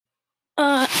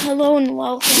Hello and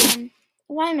welcome.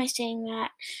 Why am I saying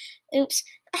that? Oops.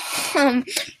 Um,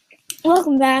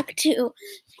 Welcome back to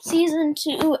season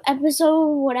 2,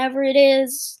 episode whatever it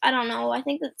is. I don't know. I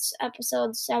think it's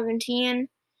episode 17.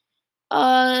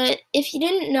 If you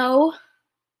didn't know,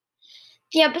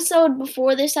 the episode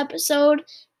before this episode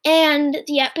and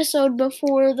the episode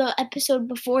before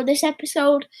this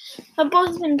episode have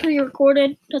both been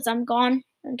pre-recorded because I'm gone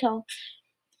until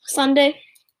Sunday.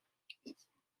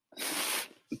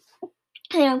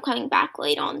 And I'm coming back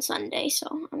late on Sunday,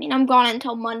 so, I'm gone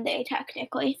until Monday,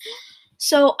 technically.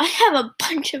 So, I have a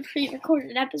bunch of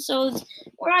pre-recorded episodes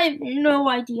where I have no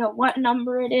idea what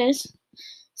number it is.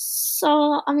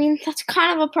 So, that's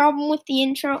kind of a problem with the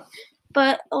intro,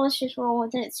 but let's just roll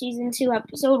with it. Season 2,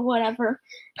 episode whatever,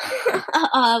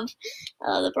 of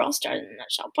the Brawl Stars in a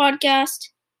Nutshell podcast.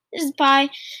 This is Pi,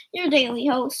 your daily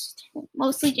host,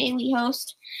 mostly daily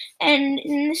host, and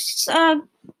in this,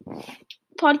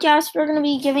 podcast, we're going to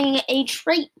be giving a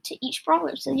trait to each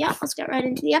brawler. So yeah, let's get right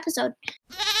into the episode.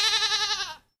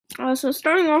 So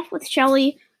starting off with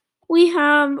Shelly, we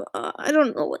have, I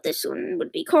don't know what this one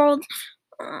would be called.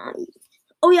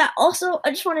 Also,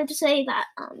 I just wanted to say that,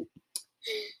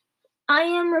 I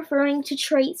am referring to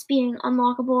traits being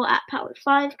unlockable at Power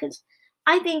 5, because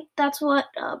I think that's what,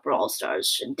 Brawl Stars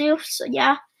should do. So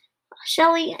yeah,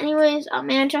 Shelly, anyways,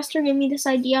 Manchester gave me this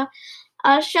idea.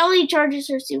 Shelly charges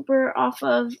her super off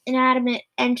of inanimate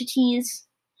entities,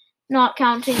 not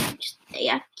counting just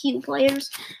AFQ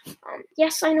players.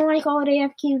 Yes, I know I call it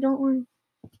AFQ, don't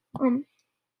worry.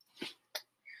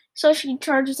 So she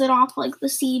charges it off like the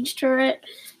siege turret,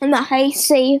 and the heist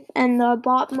safe, and the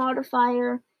bot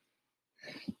modifier,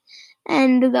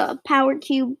 and the power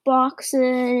cube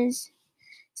boxes.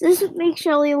 So this would make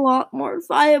Shelly a lot more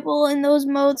viable in those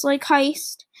modes like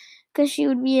heist, because she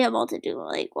would be able to do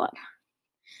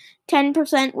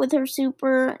 10% with her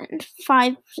super and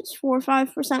 5%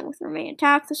 with her main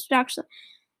attack. This would actually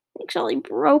make Shelly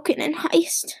broken in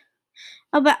heist.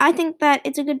 But I think that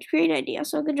it's a great idea,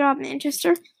 so good job,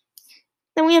 Manchester.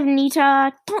 Then we have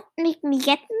Nita. Don't make me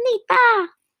get Nita!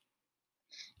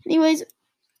 Anyways,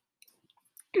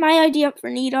 my idea for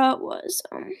Nita was,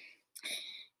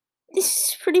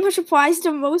 this pretty much applies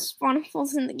to most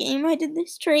spawnables in the game. I did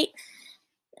this trait.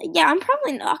 Yeah, I'm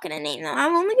probably not going to name them.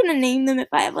 I'm only going to name them if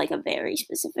I have, a very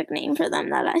specific name for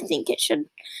them that I think it should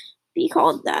be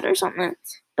called that or something.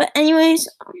 But anyways,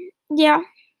 yeah.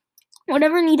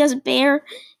 Whatever Nita's bear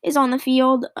is on the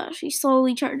field, she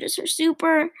slowly charges her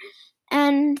super.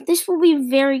 And this will be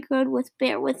very good with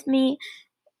Bear With Me,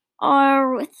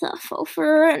 or with the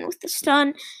Fofer, and with the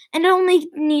stun. And it'll make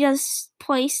Nita's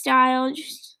play style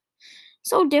just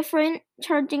so different,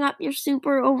 charging up your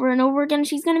super over and over again.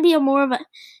 She's going to be more of a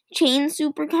chain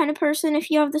super kind of person if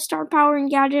you have the star power and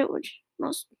gadget, which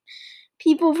most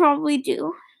people probably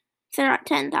do. They're at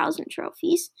 10,000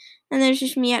 trophies. And there's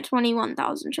just me at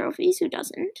 21,000 trophies who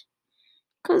doesn't.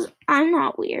 Because I'm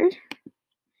not weird.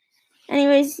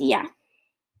 Anyways, yeah.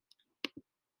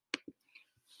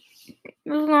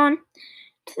 Moving on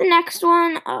to the next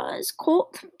one is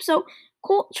Colt. So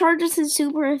Colt charges his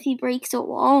super if he breaks a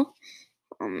wall.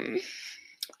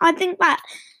 I think that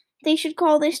they should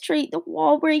call this trait the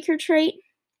wall breaker trait.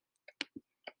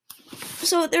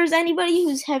 So if there's anybody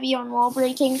who's heavy on wall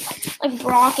breaking, like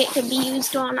Brock, it could be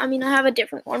used on. I have a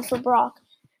different one for Brock.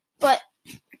 But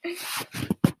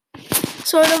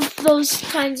sort of those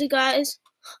kinds of guys.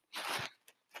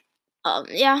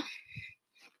 Yeah.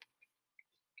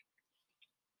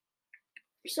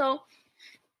 So,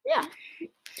 yeah.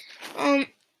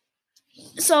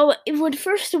 So it would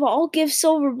first of all give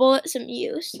Silver Bullet some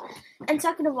use, and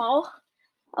second of all,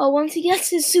 once he gets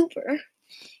his super,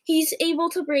 he's able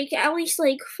to break at least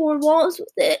 4 walls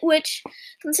with it, which,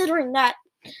 considering that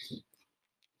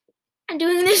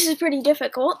doing this is pretty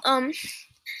difficult,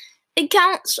 it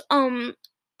counts a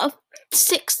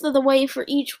sixth of the way for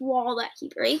each wall that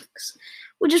he breaks,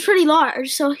 which is pretty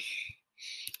large, so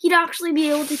he'd actually be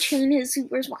able to chain his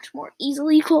supers much more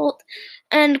easily, Colt.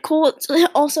 And Colt,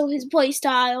 also his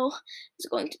playstyle is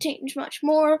going to change much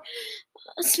more.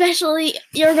 Especially,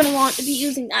 you're going to want to be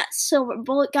using that Silver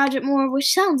Bullet gadget more,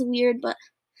 which sounds weird, but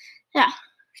yeah.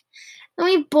 Then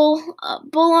we have Bull.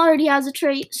 Bull already has a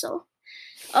trait, so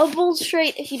Bull's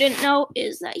trait, if you didn't know,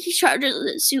 is that he charges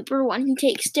his super when he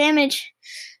takes damage.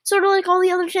 Sort of like all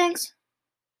the other tanks.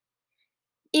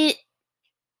 It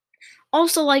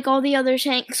also, like all the other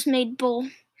tanks, made Bull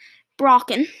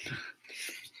broken.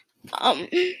 So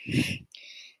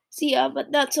yeah,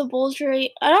 but that's a Bull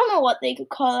trait. I don't know what they could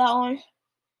call that one.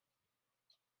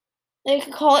 They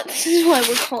could call it, this is why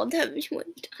we're called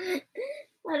heavyweight.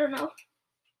 I don't know.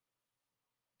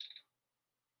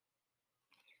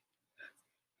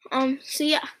 So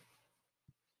yeah.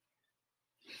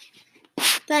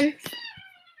 Then,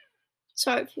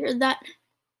 sorry if you heard that.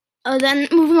 Then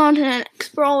moving on to the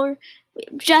next brawler, we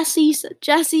have Jessie. So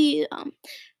Jessie,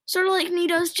 sort of like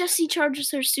Nito's, Jessie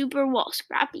charges her super while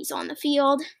Scrappy's on the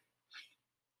field.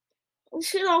 This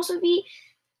should also be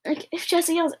like if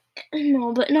Jessie has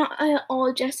but not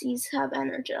all Jessies have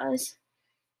Energize.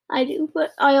 I do,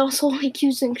 but I also like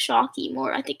using Shocky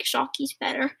more. I think Shocky's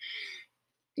better.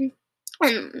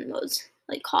 And modes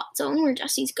like Hot Zone where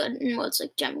Jessie's good, and modes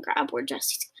like Gem Grab where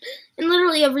Jessie's good. In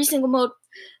literally every single mode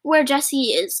where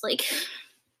Jessie is like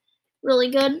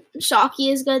really good, Shocky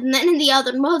is good, and then in the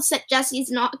other modes that Jessie's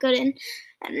not good in,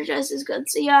 Energize is good.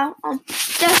 So yeah,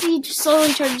 Jessie just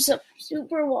slowly charges up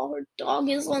super while her dog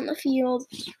is on the field.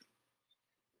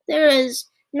 There is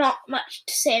not much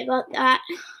to say about that.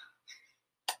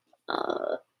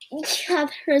 Yeah,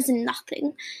 there is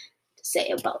nothing to say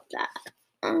about that.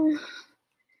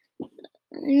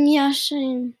 Yeah,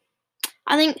 shame.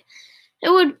 I think it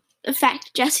would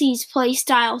affect Jessie's play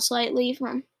style slightly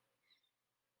from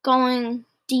going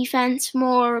defense,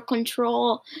 more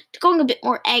control, to going a bit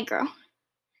more aggro.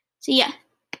 So yeah.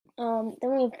 Then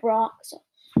we have Brock. So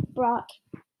Brock,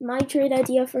 my trade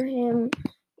idea for him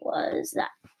was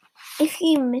that if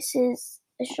he misses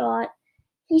a shot,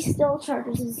 he still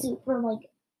charges his super like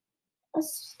a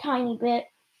tiny bit.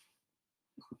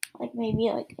 Like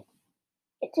maybe like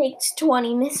it takes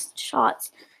 20 missed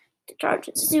shots to charge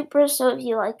his super. So if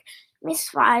you like miss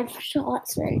 5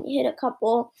 shots and you hit a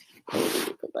couple, maybe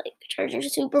you could like charge your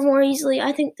super more easily.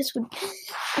 I think this would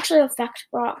actually affect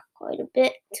Brock quite a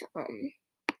bit.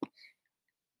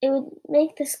 It would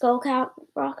make the skull cap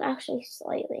Brock actually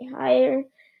slightly higher,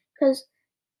 because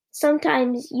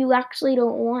sometimes you actually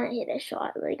don't want to hit a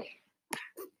shot, like,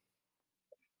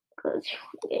 because you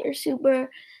want to get your super,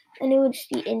 and it would just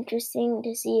be interesting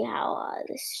to see how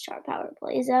this star power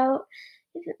plays out,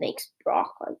 if it makes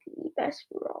Brock like the best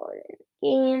brawler in the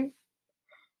game,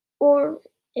 or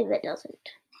if it doesn't.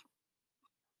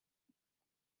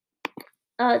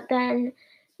 Then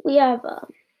we have,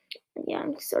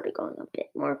 I'm sort of going a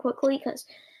bit more quickly, because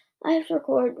I have to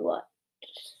record, 4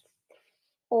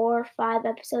 or 5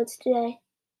 episodes today.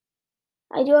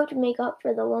 I do have to make up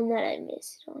for the one that I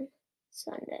missed on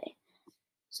Sunday.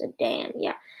 So damn,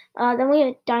 yeah. Then we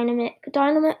have Dynamic.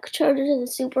 Dynamic charges the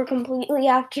super completely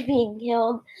after being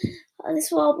killed.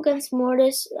 This will help against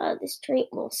Mortis. This trait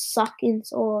will suck in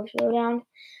Solo Showdown.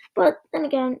 But then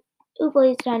again, who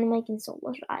plays Dynamic in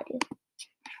Solo? I do.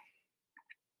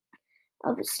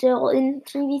 But still, in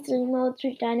 3v3 mode,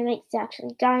 Dynamic is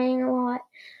actually dying a lot.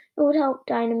 It would help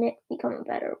Dynamic become a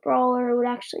better brawler. It would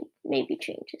actually maybe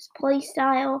change his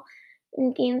playstyle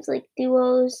in games like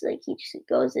duos. Like he just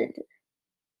goes into,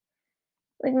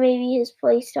 like maybe his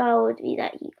playstyle would be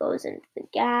that he goes into the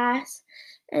gas,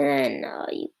 and then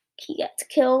he gets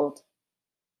killed.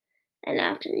 And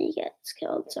after he gets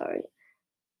killed,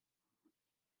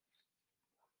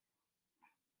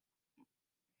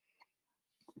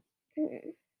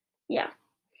 yeah.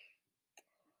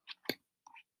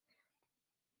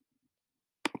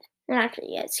 And after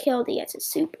he gets killed, he gets a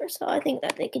super. So I think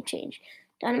that they could change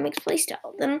Dynamic's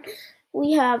playstyle. Then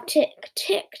we have Tick.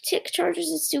 Tick charges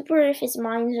his super if his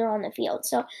mines are on the field.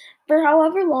 So for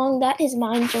however long that his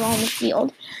mines are on the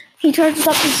field, he charges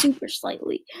up his super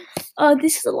slightly.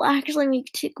 This will actually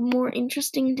make Tick more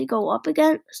interesting to go up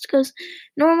against, because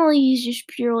normally he's just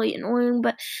purely annoying.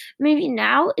 But maybe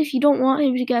now, if you don't want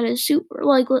him to get his super,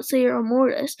 like let's say you're a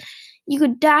Mortis, you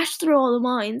could dash through all the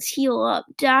mines, heal up,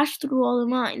 dash through all the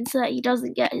mines so that he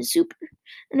doesn't get his super.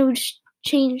 And it would just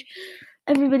change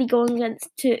everybody going against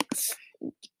Tick's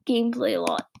gameplay a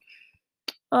lot.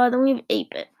 Then we have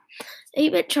 8-Bit.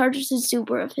 8-Bit charges his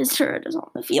super if his turret is on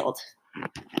the field.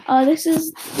 This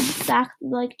is exactly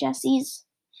like Jessie's.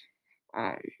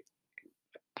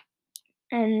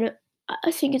 And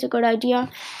I think it's a good idea.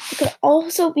 It could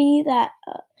also be that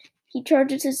he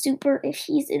charges his super if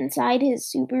he's inside his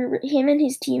super. Him and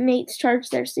his teammates charge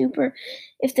their super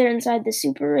if they're inside the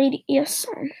super radius.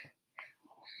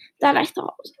 That I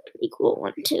thought was a pretty cool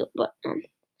one too. But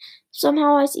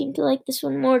somehow I seem to like this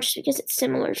one more just because it's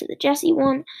similar to the Jessie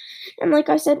one. And like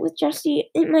I said with Jessie,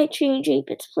 it might change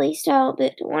 8-Bit's playstyle a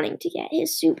bit to wanting to get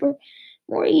his super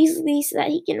more easily so that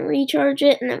he can recharge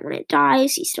it, and then when it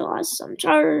dies, he still has some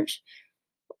charge.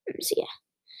 So yeah.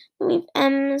 Then we have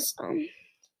M's.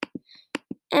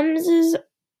 M's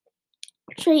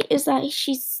trait is that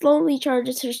she slowly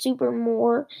charges her super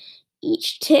more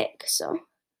each tick. So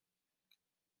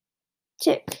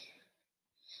tick.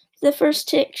 The first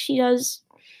tick she does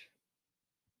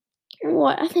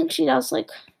I think she does like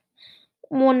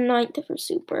 1/9 of her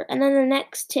super, and then the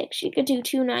next tick she could do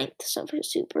 2/9 of her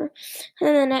super, and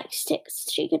then the next tick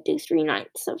she could do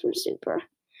 3/9 of her super.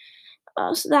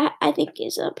 So that I think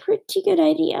is a pretty good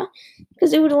idea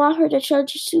because it would allow her to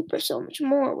charge her super so much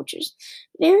more, which is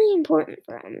very important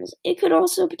for Ems. It could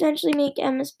also potentially make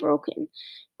Ems broken,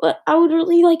 but I would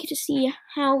really like to see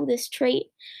how this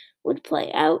trait would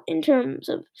play out in terms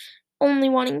of only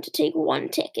wanting to take one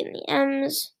tick in the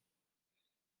Ems,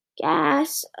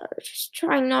 gas, or just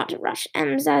trying not to rush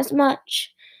Ems as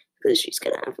much because she's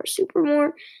gonna have her super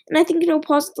more, and I think it'll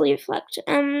positively affect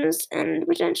Ems and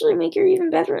potentially make her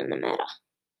even better in the meta.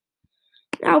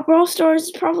 Now, Brawl Stars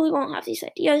probably won't have these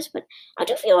ideas, but I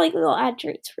do feel like they'll add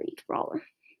traits for each brawler.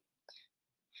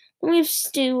 Then we have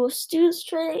Stu. Stu's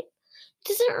trait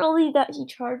isn't really that he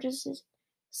charges his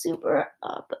super,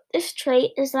 but this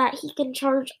trait is that he can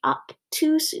charge up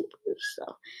 2 supers.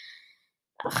 So,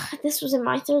 this was in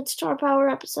my 3rd star power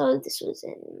episode. This was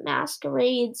in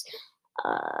Masquerade's.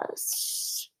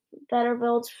 Better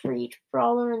builds for each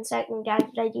brawler and second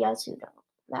gadget ideas who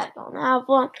don't have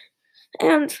one,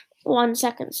 and 1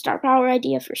 2nd star power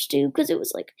idea for Stu because it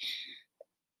was like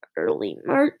early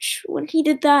March when he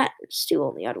did that. Stu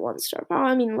only had 1 star power.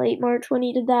 I mean late March when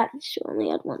he did that. Stu only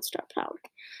had 1 star power.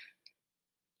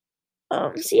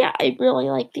 So yeah, I really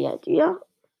like the idea.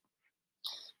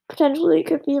 Potentially it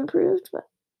could be improved, but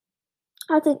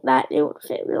I think that it would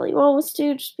fit really well with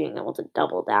Stu, just being able to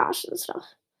double dash and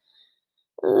stuff.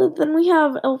 Then we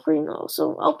have El Primo.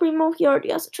 So El Primo, he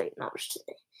already has a trait knowledge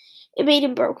today. It made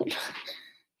him broken.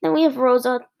 Then we have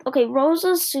Rosa. Okay,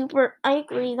 Rosa's super, I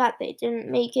agree that they didn't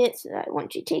make it so that when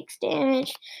she takes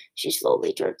damage, she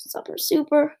slowly charges up her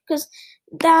super, because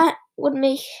that would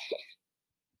make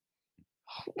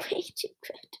way too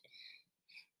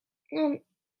good.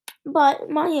 But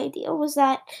my idea was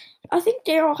that I think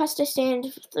Daryl has to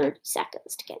stand for 30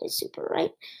 seconds to get his super,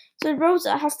 right? So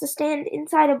Rosa has to stand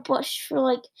inside a bush for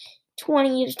like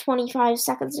 20 to 25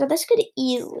 seconds. Now this could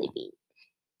easily be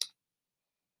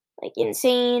like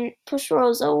insane, push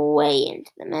Rosa way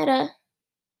into the meta.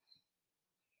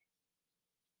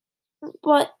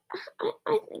 But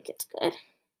I think it's good.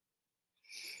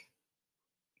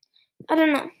 I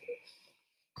don't know.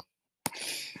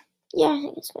 Yeah, I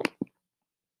think it's good.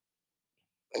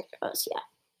 Yeah.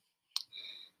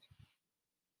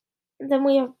 And then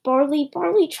we have Barley.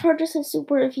 Barley charges his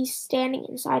super if he's standing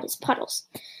inside his puddles.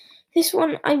 This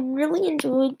one I really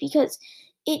enjoyed because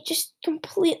it just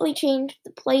completely changed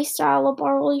the play style of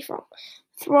Barley from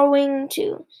throwing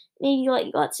to maybe like,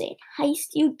 let's say in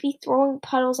Heist, you'd be throwing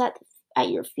puddles at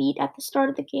your feet at the start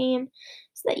of the game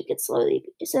so that you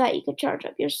could charge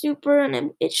up your super,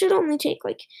 and it should only take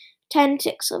like 10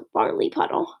 ticks of Barley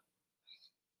puddle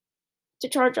to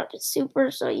charge up his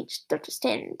super, so you just have to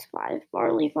stand into 5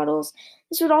 Barley puddles.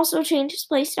 This would also change his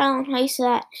playstyle in Heist so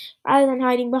that rather than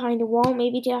hiding behind a wall,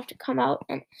 maybe you have to come out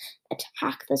and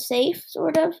attack the safe,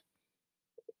 sort of.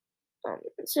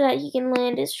 So that he can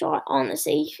land his shot on the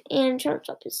safe and charge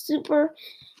up his super.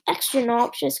 Extra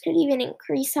noxious could even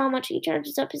increase how much he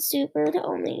charges up his super to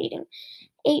only needing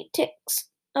 8 ticks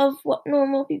of what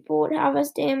normal people would have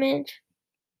as damage.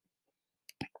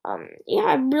 Yeah,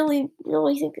 I really,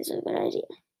 really think this is a good idea.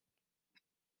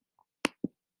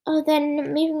 Then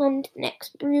moving on to the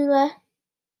next Brawler,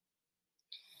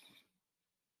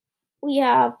 we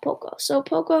have Poco. So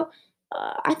Poco,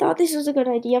 I thought this was a good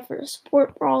idea for a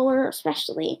support brawler,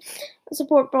 especially a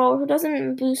support brawler who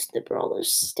doesn't boost the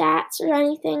brawler's stats or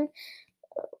anything,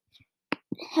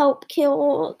 help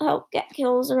get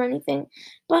kills or anything,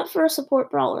 but for a support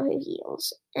brawler who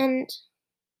heals. And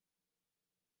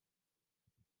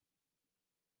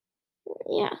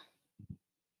yeah.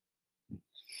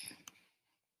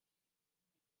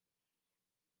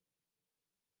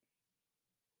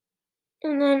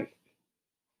 And then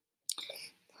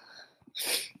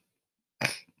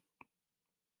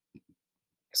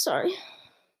sorry.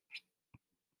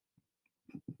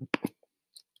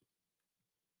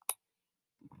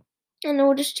 And it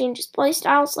will just change his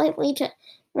playstyle slightly to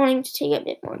wanting to take a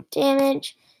bit more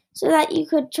damage so that you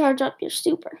could charge up your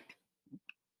super.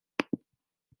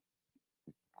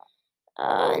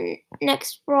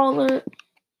 Next brawler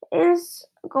is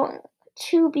going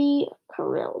to be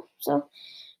Kirill. So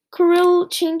Kirill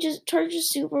charges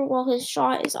super while his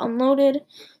shot is unloaded.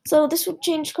 So this would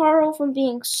change Karo from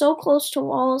being so close to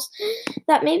walls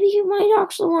that maybe he might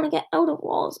actually want to get out of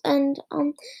walls, and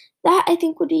that I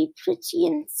think would be pretty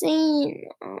insane.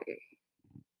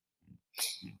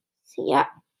 So yeah,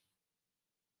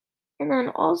 and then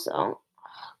also, oh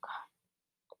God,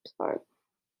 I'm sorry.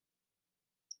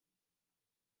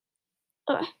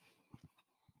 Okay,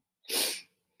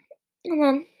 and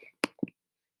then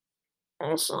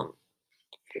Awesome.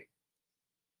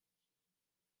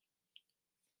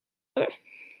 Okay.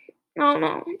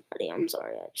 No, buddy, I'm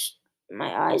sorry.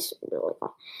 My eyes are really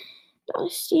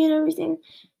dusty and everything.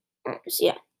 So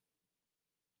yeah.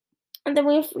 And then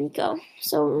we have Rico.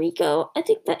 So Rico, I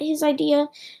think that his idea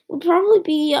would probably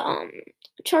be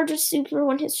charge a super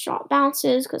when his shot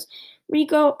bounces, because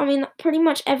Rico, I mean, pretty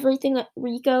much everything at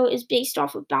Rico is based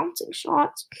off of bouncing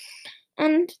shots.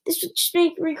 And this would just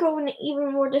make Rico an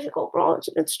even more difficult brawler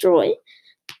to destroy.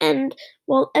 And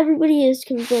while everybody is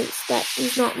convinced that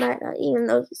he's not meta, even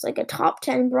though he's like a top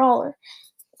 10 brawler,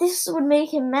 this would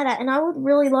make him meta. And I would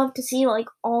really love to see like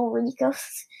all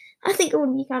Ricos. I think it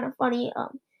would be kind of funny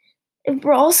if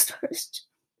Brawl Stars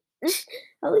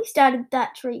at least added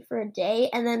that trait for a day,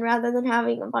 and then rather than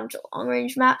having a bunch of long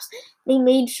range maps, they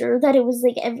made sure that it was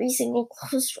like every single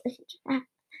close range map.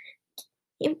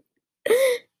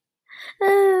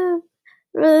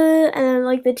 And then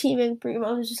like the teaming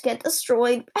primos just get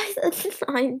destroyed by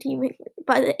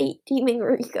the 8 teaming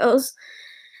Ricos.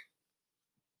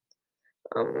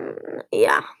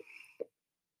 Yeah.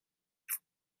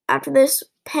 After this,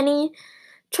 Penny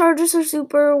charges her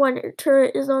super when her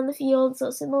turret is on the field, so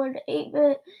similar to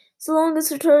 8-bit. So long as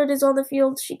her turret is on the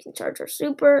field, she can charge her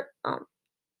super.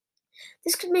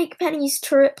 This could make Penny's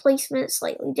turret placement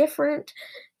slightly different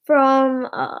from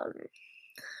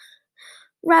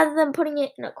rather than putting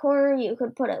it in a corner, you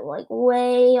could put it like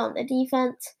way on the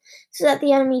defense so that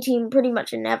the enemy team pretty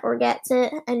much never gets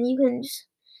it, and you can just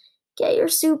get your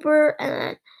super, and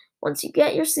then once you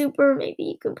get your super, maybe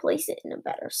you can place it in a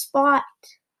better spot.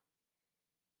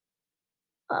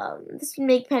 This would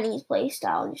make Penny's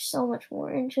playstyle just so much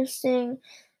more interesting.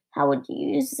 How would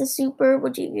you use the super?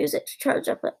 Would you use it to charge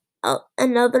up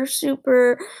another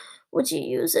super? Would you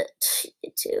use it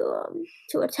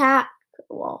to attack?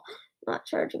 Well, not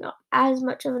charging up as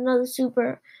much of another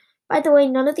super. By the way,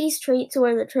 none of these traits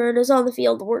where the turret is on the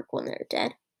field work when they're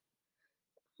dead.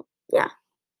 Yeah.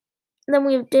 And then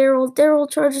we have Daryl. Daryl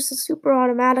charges the super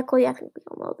automatically. I think we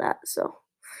all know that. So,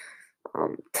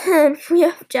 then we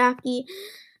have Jackie.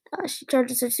 She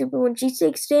charges her super when she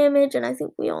takes damage, and I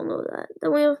think we all know that.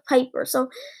 Then we have Piper. So,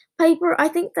 Piper, I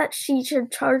think that she should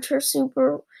charge her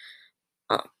super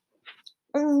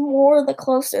more the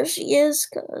closer she is,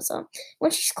 because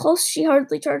when she's close, she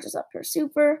hardly charges up her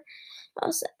super.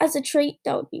 So as a trait,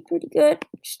 that would be pretty good.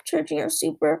 Just charging her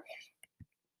super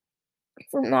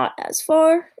from not as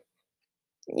far.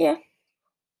 Yeah.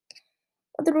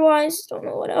 Otherwise, don't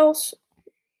know what else.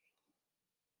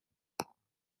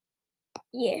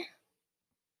 Yeah.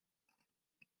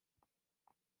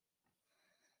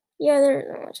 Yeah, there's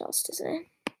not much else to say.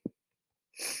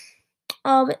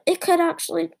 It could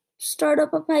actually start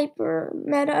up a Piper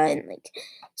meta in like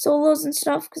solos and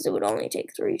stuff, because it would only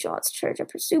take 3 shots to charge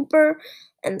up her super,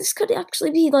 and this could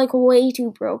actually be like way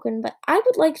too broken, but I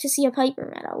would like to see a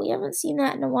Piper meta. We haven't seen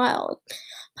that in a while. Like,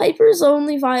 Piper is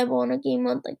only viable in a game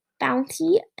with like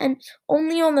Bounty, and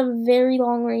only on the very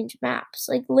long range maps.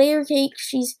 Like Layer Cake,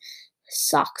 she's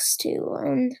sucks too,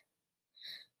 and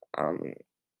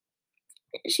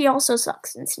she also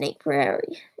sucks in Snake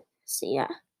Prairie. So yeah.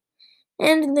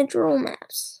 And in the drill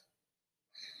maps.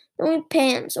 Then we have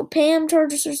Pam. So Pam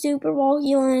charges her super while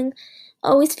healing.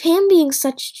 With Pam being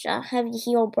such a heavy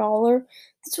heal brawler,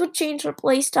 this would change her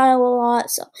playstyle a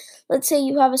lot. So let's say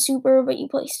you have a super, but you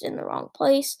placed it in the wrong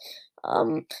place.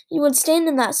 You would stand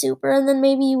in that super, and then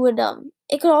maybe you would,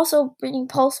 it could also bring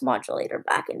Pulse Modulator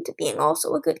back into being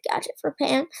also a good gadget for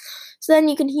Pam. So then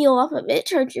you can heal up a bit,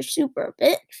 charge your super a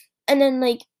bit, and then,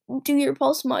 like, do your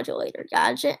Pulse Modulator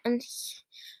gadget, and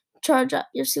charge up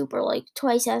your super like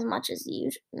twice as much as you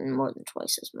more than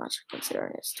twice as much,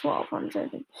 considering it's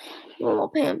 1200 and normal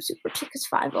Pam super tick is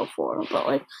 504, but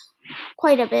like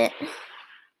quite a bit.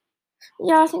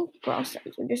 Yeah, I think Brawl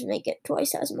Stars would just make it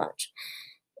twice as much,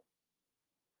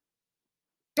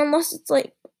 unless it's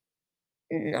like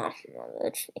no,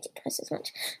 they just make it twice as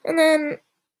much, and then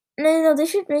no, they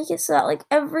should make it so that like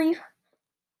every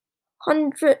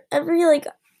like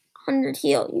 100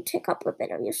 heal, you take up a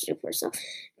bit of your super. So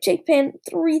take Pam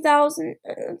 3,000,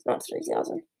 not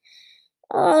 3,000.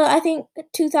 I think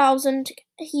 2,000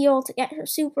 heal to get her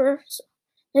super. So,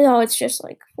 it's just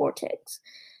like 4 ticks.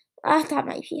 That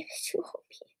might be a bit too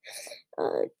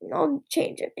OP. I'll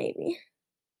change it maybe.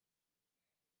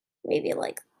 Maybe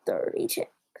like 30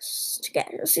 ticks to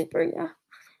get her super. Yeah.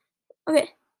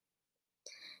 Okay.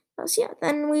 So yeah,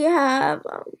 then we have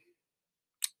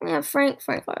Frank.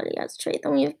 Frank already has a trait.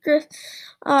 Then we have Griff.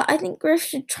 I think Griff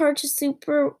should charge his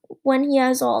super when he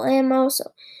has all ammo.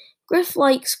 So Griff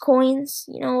likes coins.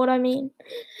 You know what I mean?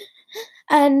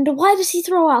 And why does he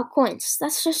throw out coins?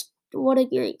 That's just what a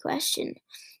great question.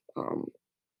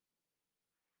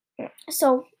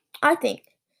 So I think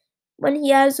when he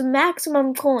has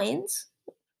maximum coins,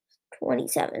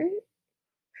 27,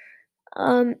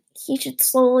 he should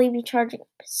slowly be charging up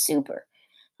his super.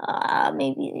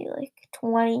 Maybe like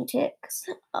 20 ticks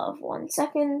of 1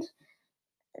 second,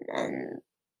 and then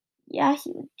yeah,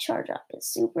 he would charge up his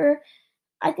super.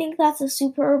 I think that's a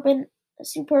superb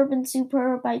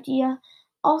idea.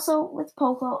 Also, with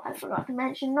Poco, I forgot to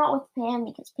mention, not with Pam,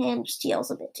 because Pam just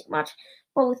heals a bit too much,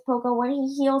 but with Poco, when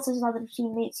he heals his other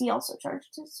teammates, he also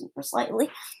charges his super slightly.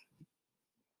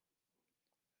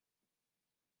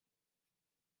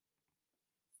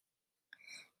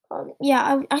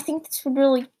 Yeah, I think this would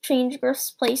really change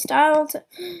Griff's playstyle to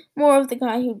more of the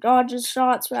guy who dodges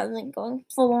shots rather than going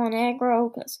full on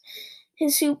aggro, because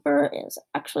his super is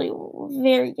actually a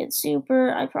very good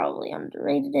super. I probably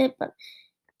underrated it, but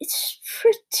it's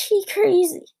pretty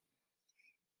crazy.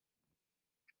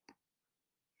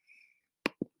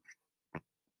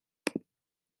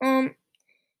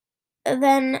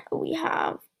 Then we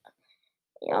have,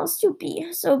 yeah, let's do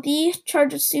B. So B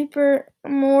charges super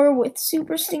more with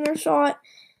super stinger shot.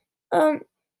 They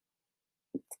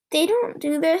don't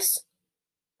do this,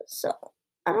 so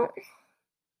I don't.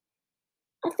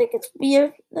 I think it's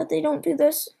weird that they don't do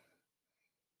this.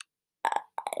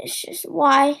 It's just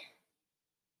why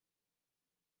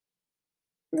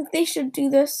they should do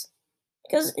this,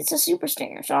 because it's a super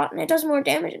stinger shot and it does more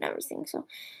damage and everything. So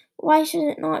why should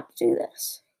it not do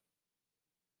this?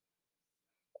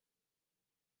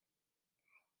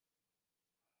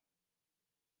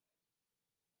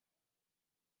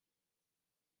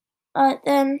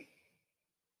 Then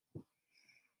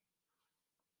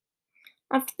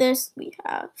after this we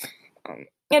have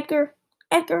Edgar.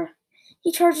 Edgar,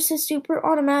 he charges his super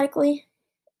automatically.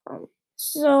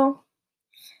 So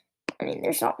I mean,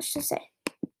 there's not much to say.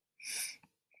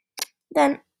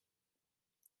 Then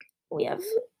we have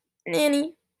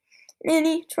Nanny.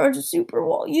 Nanny charges super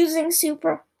while using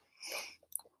super.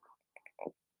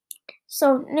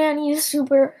 So Nanny's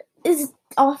super is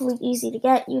awfully easy to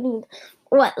get. You need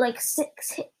like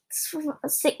 6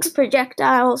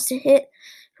 projectiles to hit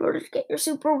in order to get your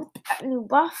super with that new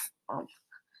buff.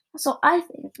 So I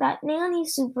think that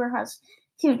Nanny's super has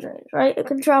huge range, right? It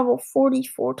can travel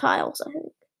 44 tiles, I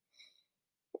think.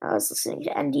 I was listening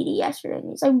to NDD yesterday, and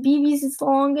he's like, BB's is the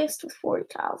longest with 40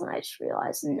 tiles, and I just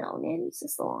realized, no, Nanny's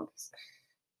is the longest.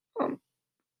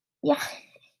 Yeah,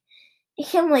 it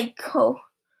can, like, go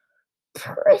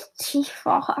pretty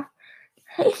far.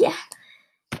 Yeah.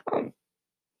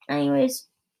 Anyways,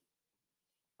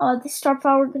 the star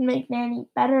power can make Nanny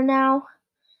better now.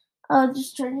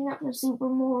 Just charging up her super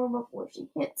more before she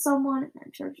hits someone and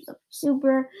then charges up her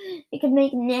super. It could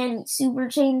make Nanny super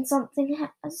chain something,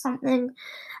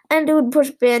 and it would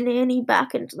push Ban Nanny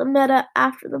back into the meta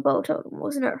after the bow totem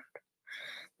was nerfed.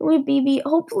 With BB,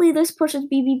 hopefully this pushes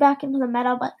BB back into the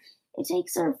meta, but it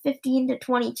takes her 15 to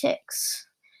 20 ticks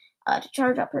to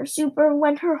charge up her super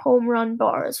when her home run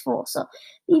bar is full. So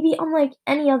BB, unlike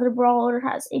any other brawler,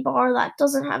 has a bar that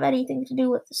doesn't have anything to do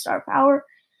with the star power.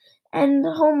 And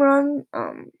the home run,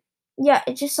 yeah,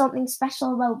 it's just something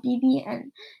special about BB,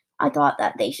 and I thought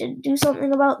that they should do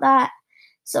something about that.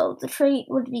 So the trait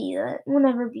would be that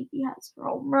whenever BB has her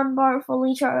home run bar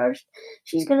fully charged,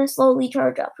 she's going to slowly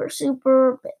charge up her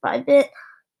super bit by bit.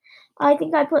 I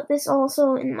think I put this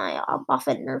also in my buff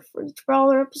and nerf for each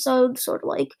brawler episode, sort of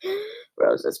like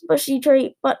Rose's bushy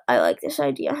trait, but I like this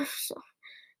idea, so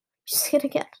just gonna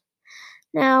get.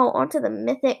 Now, onto the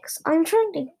mythics. I'm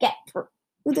trying to get through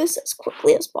this as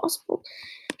quickly as possible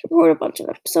to record a bunch of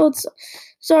episodes, so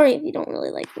sorry if you don't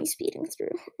really like me speeding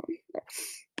through. But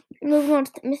moving on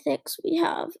to the mythics, we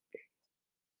have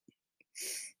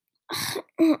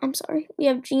I'm sorry, we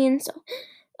have Jean. So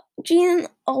Jean,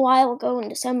 a while ago in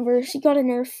December, she got a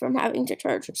nerf from having to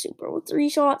charge her super with 3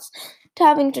 shots to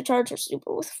having to charge her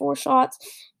super with 4 shots.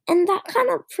 And that kind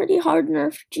of pretty hard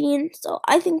nerfed Jean, so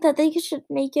I think that they should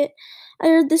make it. I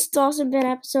heard this Dawson Ben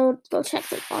episode, go check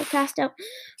the podcast out,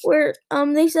 where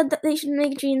they said that they should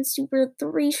make Jean super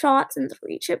 3 shots and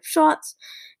 3 chip shots.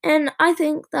 And I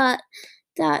think that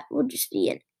that would just be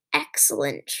an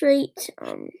excellent trait.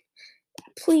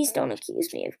 Please don't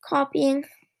accuse me of copying.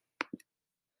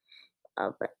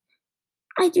 But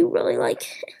I do really like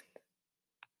it.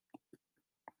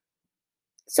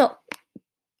 So,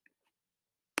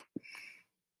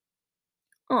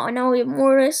 now we have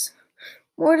Mortis.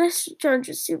 Mortis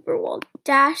charges super while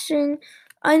dashing.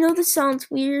 I know this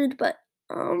sounds weird, but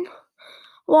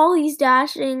while he's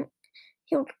dashing,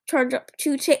 he'll charge up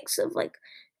 2 ticks of like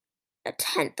a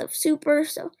tenth of super.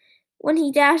 So when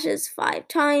he dashes 5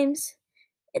 times,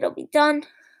 it'll be done.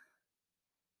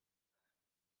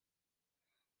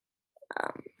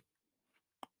 Um,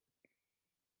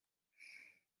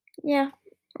 yeah,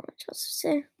 not much else to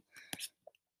say.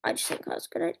 I just think that was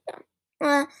a good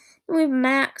idea. We have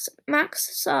Max. Max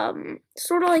is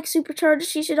sort of like Supercharge.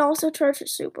 She should also charge it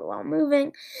super while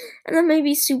moving, and then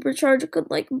maybe Supercharge could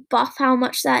like buff how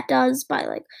much that does by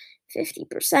like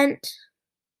 50%,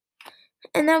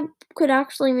 and that could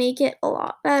actually make it a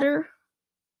lot better.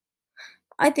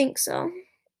 I think so.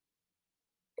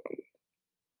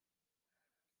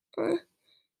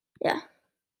 Yeah.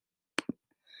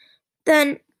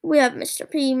 Then we have Mr.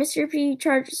 P. Mr. P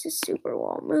charges his super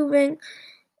while moving.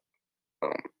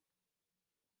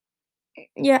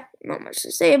 Yeah, not much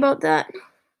to say about that.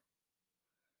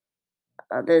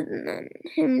 Other than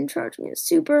him charging his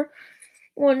super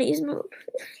when he's moving.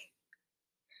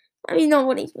 I mean, not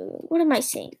when he's moving. What am I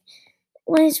saying?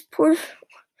 When he's porter.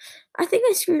 I think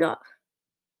I screwed up.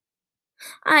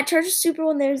 I charge a super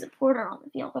when there's a porter on the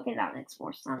field. Okay, that makes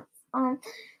more sense.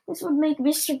 This would make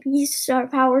Mr. P's star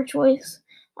power choice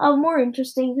more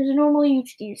interesting because normally you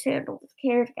should use handle with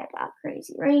care to get that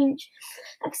crazy range,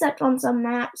 except on some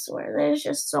maps where there's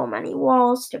just so many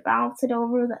walls to bounce it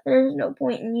over that there's no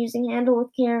point in using handle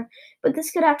with care. But this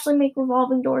could actually make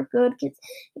revolving door good because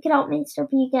it could help Mr.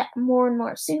 P get more and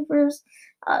more supers,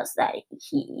 so that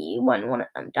when one of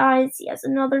them dies, he has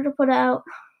another to put out.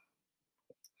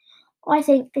 I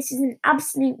think this is an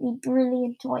absolutely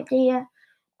brilliant idea.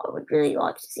 I would really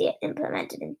like to see it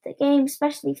implemented into the game,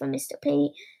 especially for Mr.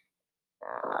 P.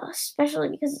 Especially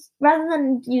because rather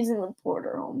than using the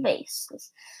porter home base,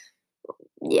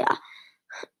 yeah,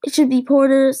 it should be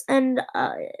porters. And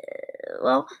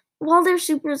well, while there's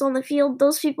supers on the field,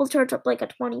 those people charge up like a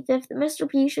 25th. Mr.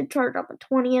 P should charge up a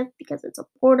 20th because it's a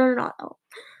porter, not a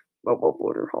robo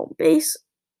porter home base.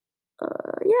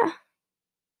 Yeah.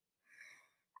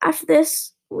 After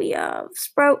this, we have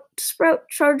Sprout. Sprout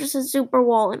charges his super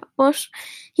wall in a bush.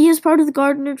 He is part of the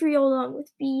Gardener trio along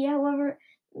with B. However,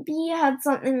 B had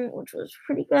something which was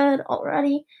pretty good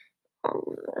already.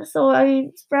 So I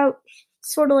mean, Sprout,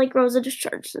 sort of like Rosa, just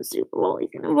charges his super wall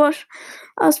in a bush.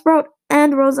 Sprout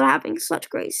and Rosa having such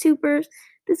great supers.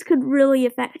 This could really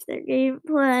affect their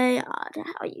gameplay, to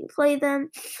how you play them.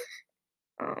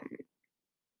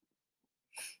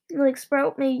 Like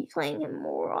Sprout may be playing him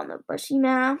more on the bushy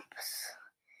maps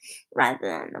rather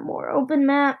than the more open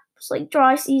maps. Like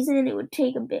dry season, it would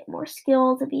take a bit more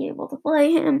skill to be able to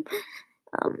play him.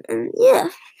 And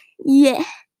yeah.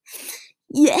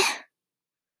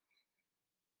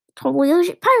 Totally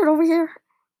legit pirate over here.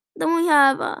 Then we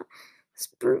have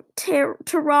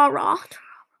Terrara.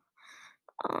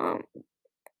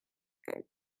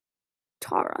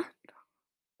 Tara,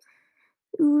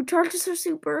 who charges her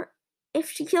super if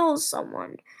she kills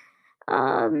someone.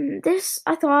 This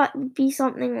I thought would be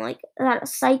something like that a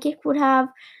psychic would have.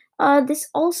 This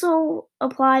also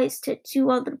applies to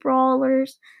two other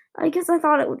brawlers. I guess I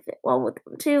thought it would fit well with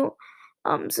them too.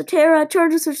 So Tara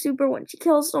charges her super when she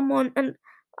kills someone, and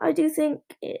I do think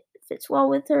it fits well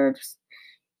with her. Just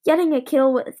getting a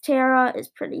kill with Tara is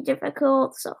pretty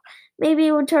difficult, so maybe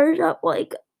it would charge up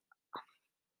like.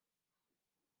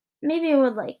 Maybe it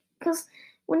would because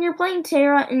when you're playing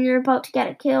Tara and you're about to get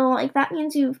a kill, like that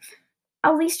means you've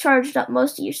at least charged up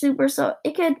most of your super, so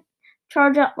it could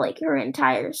charge up like your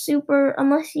entire super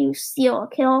unless you steal a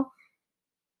kill.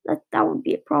 That would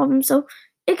be a problem. So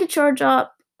it could charge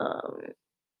up a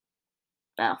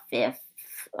fifth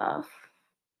of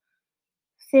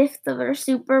her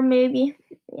super, maybe.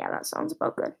 Yeah, that sounds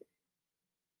about good.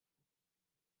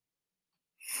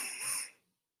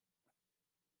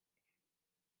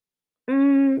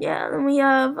 Yeah, then we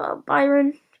have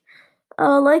Byron.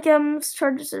 Like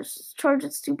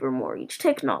charges super more each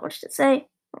tick, not much to say.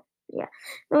 Yeah.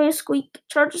 Then we have Squeak.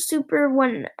 Charges super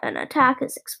when an attack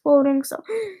is exploding, so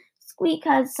Squeak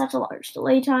has such a large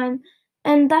delay time,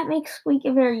 and that makes Squeak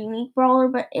a very unique brawler,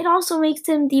 but it also makes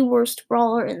him the worst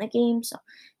brawler in the game. So,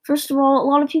 first of all, a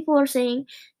lot of people are saying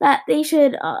that they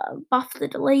should buff the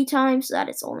delay time so that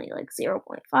it's only like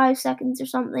 0.5 seconds or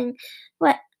something,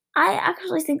 but I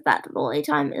actually think that the delay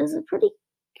time is a pretty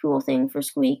cool thing for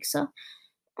Squeak, so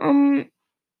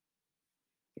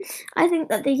I think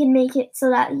that they can make it so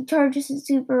that he charges his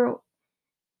super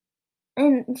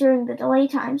during the delay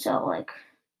time. So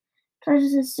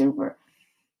charges his super.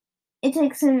 It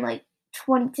takes him like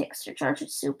 20 ticks to charge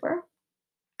his super,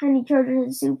 and he charges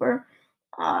his super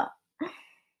uh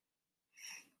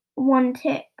 1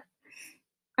 tick.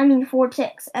 I mean 4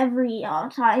 ticks every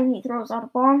time he throws out a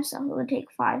bomb. So it would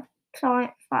take 5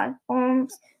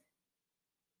 bombs.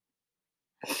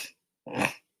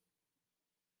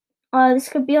 This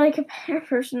could be like a better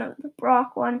version of the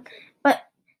Brock one, but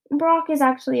Brock is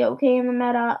actually okay in the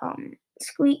meta.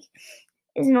 Squeak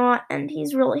is not, and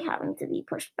he's really having to be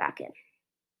pushed back in.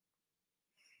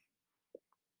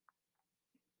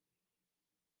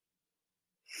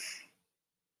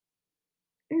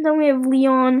 And then we have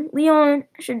Leon. Leon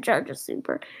should charge a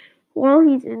super while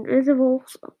he's invisible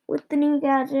with the new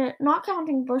gadget. Not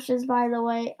counting bushes, by the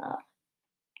way. But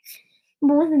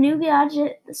with the new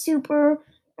gadget, the super,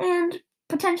 and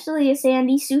potentially a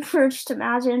Sandy super, just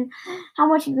imagine how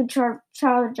much you could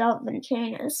charge up and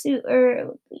chain a super. It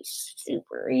would be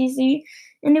super easy.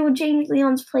 And it would change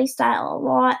Leon's playstyle a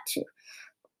lot too.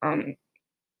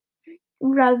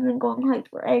 Rather than going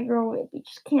hyper aggro, it'd be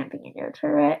just camping in your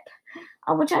turret.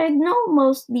 Which I know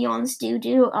most Leons do,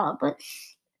 but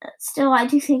still, I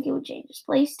do think it would change his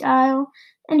playstyle.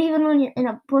 And even when you're in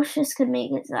a bush, this could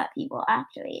make it so that people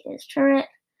activate his turret.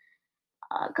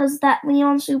 Because that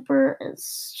Leon super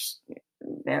is just a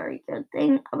very good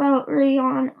thing about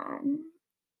Leon.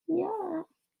 Yeah.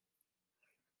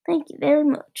 Thank you very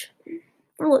much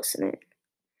for listening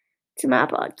to my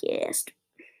podcast.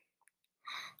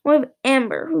 We have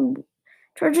Amber, who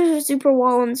charges her super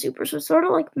wall and super, so sort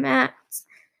of like Max.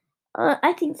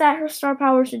 I think that her star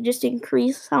power should just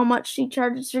increase how much she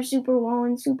charges her super wall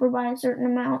and super by a certain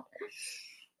amount.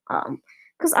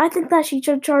 Because I think that she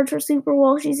should charge her super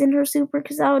while she's in her super,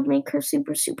 because that would make her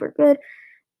super, super good.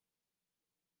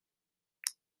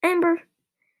 Amber,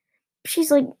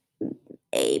 she's like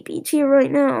A, B tier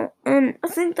right now, and I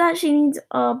think that she needs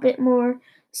a bit more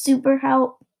super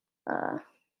help.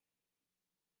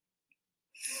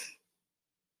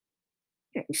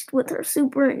 Just with her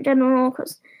super in general,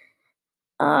 because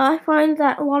I find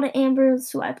that a lot of Ambers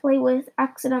who I play with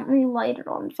accidentally light it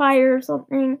on fire or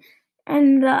something,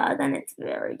 and then it's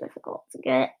very difficult to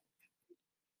get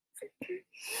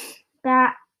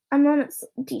back. And then it's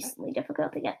decently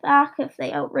difficult to get back if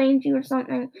they outrange you or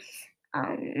something.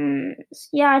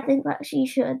 Yeah, I think that she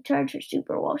should charge her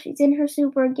super while she's in her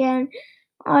super again,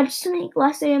 just to make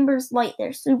less Ambers light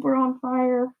their super on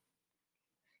fire.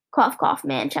 Cough, cough,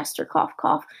 Manchester, cough,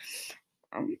 cough.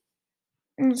 And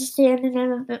just stand in it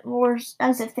a bit more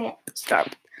as if they had star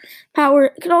power.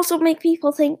 It could also make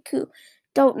people think who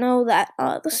don't know that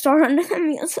the star under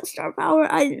them has a star power.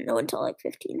 I didn't know until like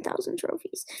 15,000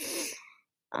 trophies.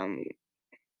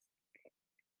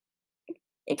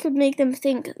 It could make them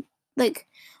think like,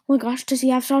 oh my gosh, does he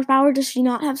have star power? Does she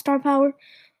not have star power?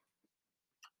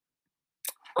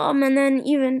 And then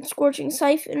even Scorching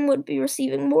Siphon would be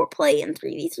receiving more play in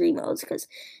 3v3 modes because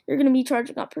you're going to be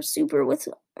charging up her super with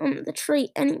the trait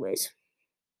anyways.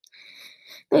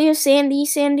 Then you have Sandy.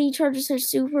 Sandy charges her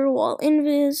super while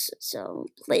invis, so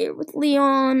play her with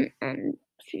Leon and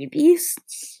 3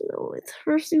 beasts so with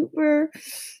her super.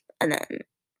 And then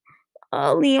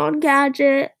Leon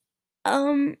gadget.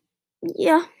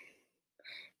 Yeah.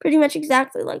 Pretty much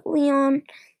exactly like Leon.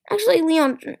 Actually,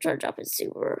 Leon didn't charge up his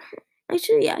super.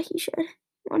 Actually, yeah, he should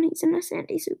when he's in a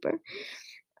Sandy super.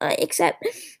 Except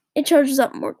it charges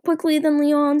up more quickly than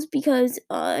Leon's because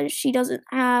she doesn't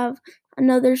have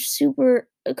another super,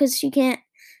 because she can't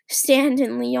stand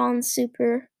in Leon's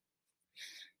super.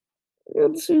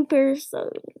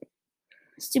 So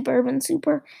Suburban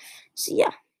super. So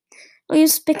yeah. I'll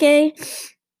use Spick-A.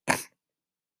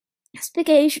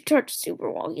 Spick-A should charge super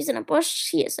while he's in a bush.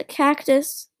 He is a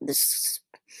cactus. This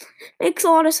makes a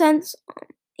lot of sense.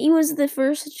 He was the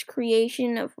first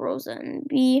creation of Rosa and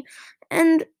B,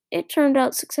 and it turned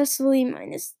out successfully,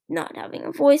 minus not having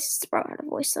a voice. Sprout had a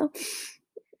voice, though.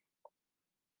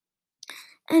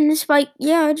 And Spike,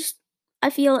 yeah,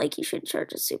 I feel like he should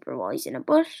charge a super while he's in a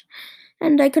bush,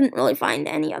 and I couldn't really find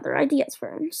any other ideas for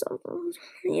him, so,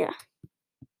 yeah.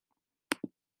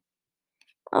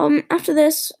 After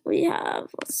this, we have,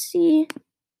 let's see.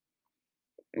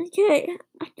 Okay,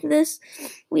 after this,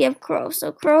 we have Crow.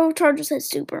 So Crow charges his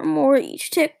super more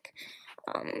each tick.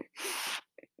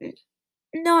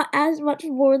 Not as much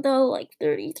more though, like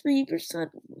 33%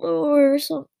 more,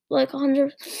 so like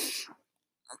 100.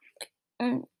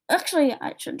 Actually,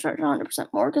 I should charge 100%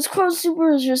 more because Crow's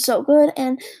super is just so good,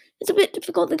 and it's a bit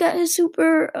difficult to get his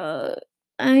super.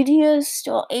 Idea is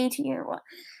still A tier.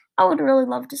 I would really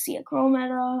love to see a Crow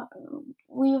meta.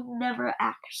 We've never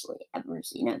actually ever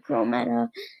seen a Crow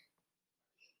meta.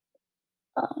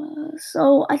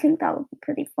 So I think that would be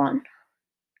pretty fun.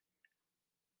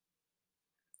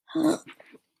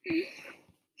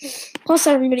 Plus,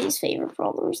 everybody's favorite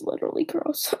brawler is literally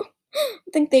Crow, so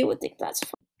I think they would think that's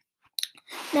fun.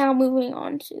 Now, moving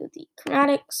on to the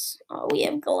chromatics, we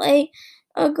have Galay.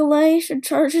 Galay should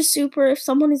charge his super if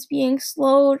someone is being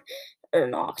slowed. or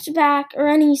knocked back or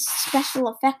any special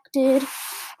affected.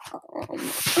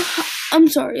 I'm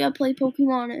sorry, I play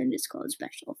Pokemon and it's called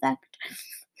special effect.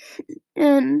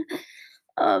 And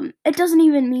it doesn't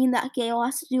even mean that Gale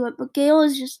has to do it, but Gale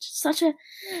is just such a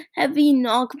heavy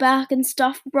knockback and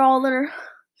stuff brawler.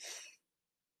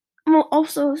 Well,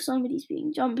 also, if somebody's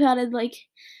being jump padded, like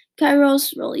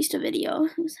Kairos released a video.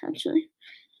 It was actually,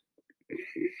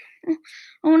 I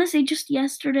want to say just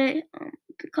yesterday,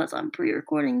 because I'm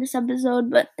pre-recording this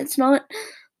episode, but it's not.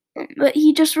 But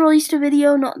he just released a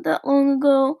video not that long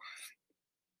ago.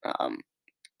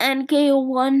 And Gale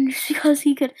won just because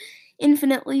he could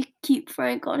infinitely keep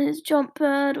Frank on his jump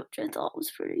pad, which I thought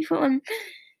was pretty fun.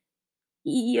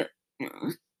 Yeah.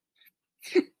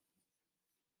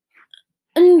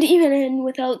 And even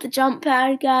without the jump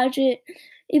pad gadget,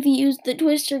 if he used the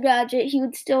twister gadget, he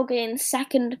would still gain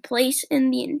second place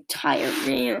in the entire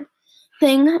game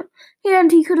thing.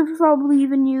 And he could have probably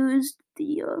even used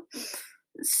the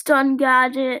stun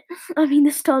gadget.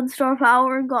 The stun star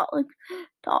power and got like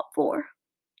top 4.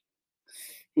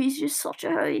 He's just such a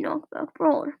heavy knockback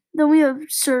brawler. Then we have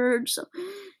Surge. So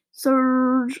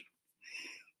Surge,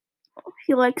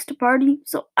 he likes to party.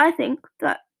 So I think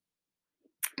that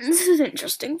this is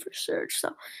interesting for Surge.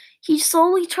 So he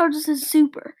slowly charges his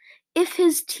super if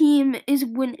his team is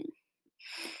winning.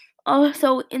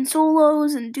 So in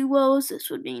solos and duos, this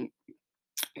would mean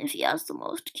if he has the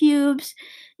most cubes.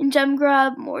 In Gem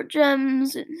Grab, more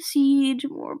gems. In Siege,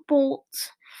 more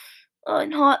bolts.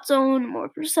 In Hot Zone, more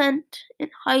percent. In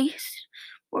Heist,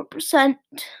 more percent.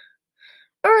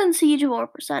 Or in Siege, more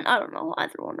percent. I don't know.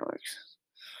 Either one works.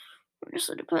 It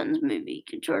just depends. Maybe he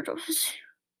can charge off his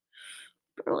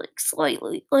like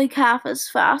slightly, like half as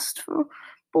fast for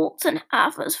bolts and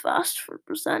half as fast for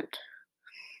percent.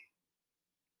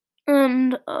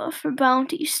 And for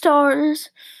bounty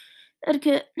stars,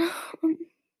 etiquette. I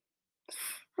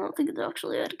don't think it's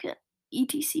actually etiquette.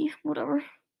 ETC, whatever.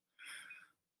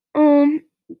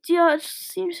 Yeah, it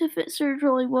seems to fit Surge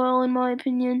really well, in my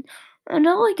opinion. And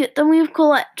I like it. Then we have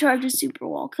Colette charges super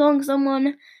well. Killing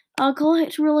someone.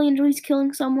 Colette really enjoys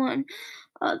killing someone.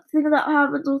 The thing that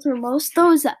happens with her most,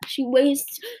 though, is that she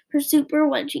wastes her super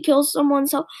when she kills someone.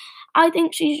 So I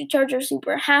think she should charge her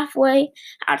super halfway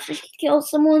after she kills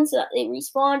someone so that they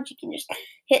respawn. She can just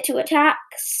hit to attack,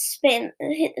 spin,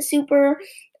 hit the super,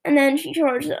 and then she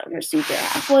charges her super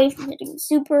halfway from hitting the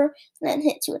super, and then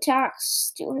hit to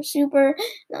attacks, do her super.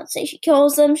 And let's say she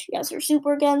kills them, she has her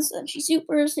super again, so then she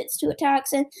supers, hits to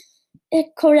attacks, and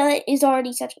Colette is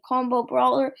already such a combo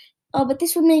brawler. But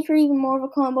this would make her even more of a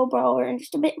combo brawler and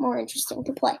just a bit more interesting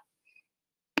to play.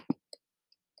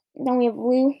 Then we have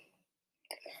Lou.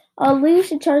 Lou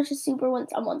should charge his super when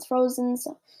someone's frozen.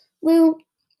 So Lou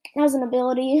has an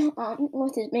ability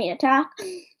with his main attack,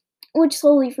 which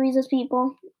slowly freezes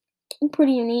people.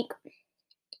 Pretty unique.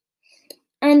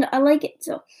 And I like it.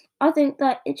 So I think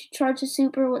that it should charge his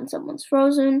super when someone's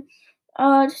frozen.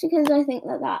 Just because I think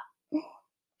that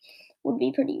would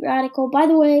be pretty radical. By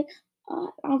the way,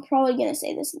 I'm probably going to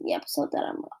say this in the episode that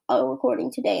I'm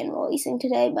recording today and releasing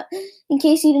today, but in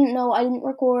case you didn't know, I didn't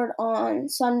record on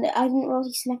Sunday. I didn't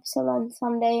release an episode on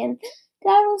Sunday, and did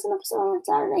I release an episode on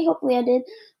Saturday? Hopefully I did,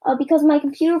 because my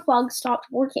computer plug stopped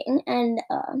working, and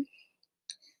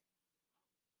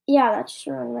yeah, that's just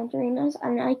ruined my dreams,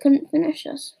 and I couldn't finish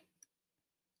this.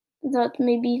 That's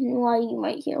maybe why you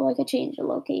might hear like a change of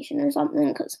location or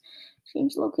something, because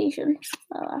change location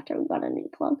after we got a new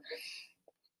plug.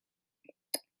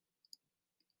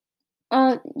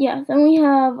 Yeah, then we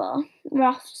have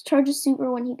Ruff's charges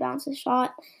super when he bounces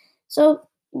shot. So,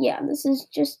 yeah, this is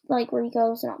just like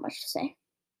Rico's, not much to say.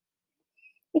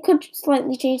 It could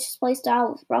slightly change his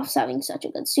playstyle with Ruff's having such a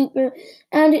good super,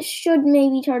 and it should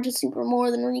maybe charge his super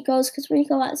more than Rico's, because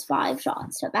Rico has 5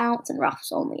 shots to bounce, and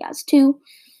Ruff's only has 2.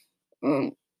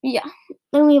 Yeah,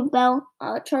 then we have Belle,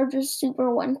 charges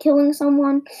super when killing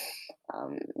someone.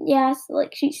 Yes,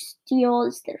 like she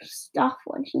steals their stuff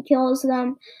when she kills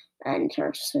them and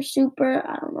charges her super.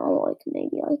 I don't know, like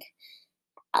maybe like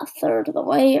a third of the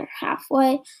way or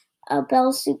halfway.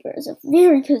 Belle's super is a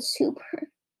very good super.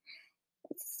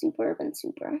 It's super urban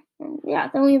super. Yeah,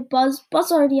 then we have Buzz.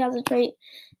 Buzz already has a trait,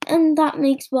 and that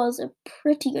makes Buzz a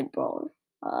pretty good brawler.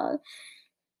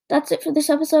 That's it for this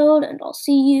episode, and I'll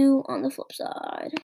see you on the flip side.